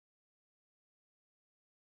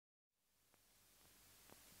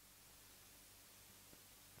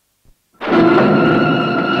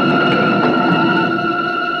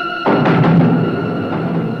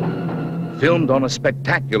Filmed on a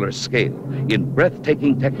spectacular scale in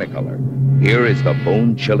breathtaking Technicolor, here is the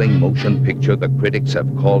bone-chilling motion picture the critics have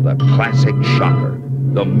called a classic shocker,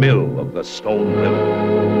 The Mill of the Stone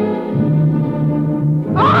Women.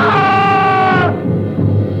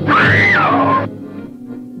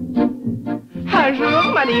 Un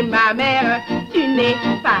jour, m'a dit ma mère, tu n'es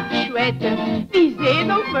pas chouette. Visez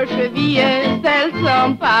donc vos chevilles, elles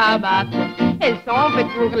sont pas battes. Elles sont faites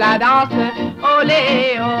pour la danse,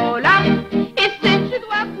 olé, ola. Et c'est tu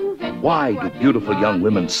dois prouver. Why do beautiful young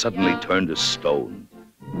women suddenly turn to stone?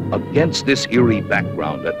 Against this eerie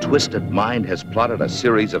background, a twisted mind has plotted a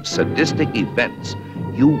series of sadistic events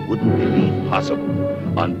you wouldn't believe possible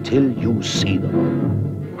until you see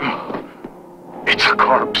them. It's a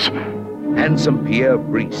corpse. Handsome Pierre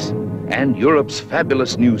Brice and Europe's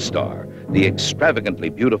fabulous new star, the extravagantly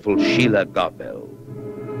beautiful Sheila Gabel.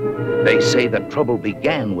 They say that trouble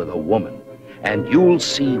began with a woman, and you'll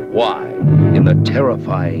see why in the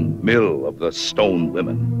terrifying Mill of the Stone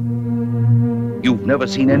Women. You've never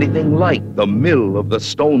seen anything like the Mill of the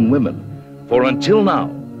Stone Women, for until now,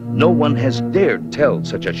 no one has dared tell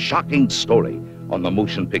such a shocking story on the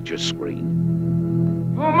motion picture screen.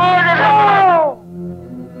 Who murdered her?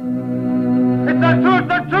 It's the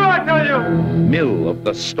truth, I tell you! Mill of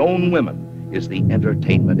the Stone Women is the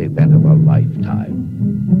entertainment event of a lifetime.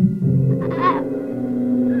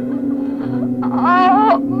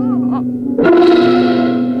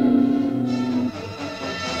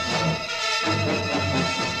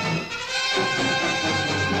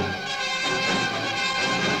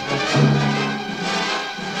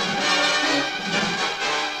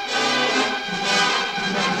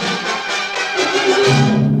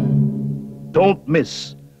 Don't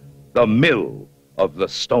miss The Mill of the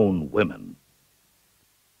Stone Women.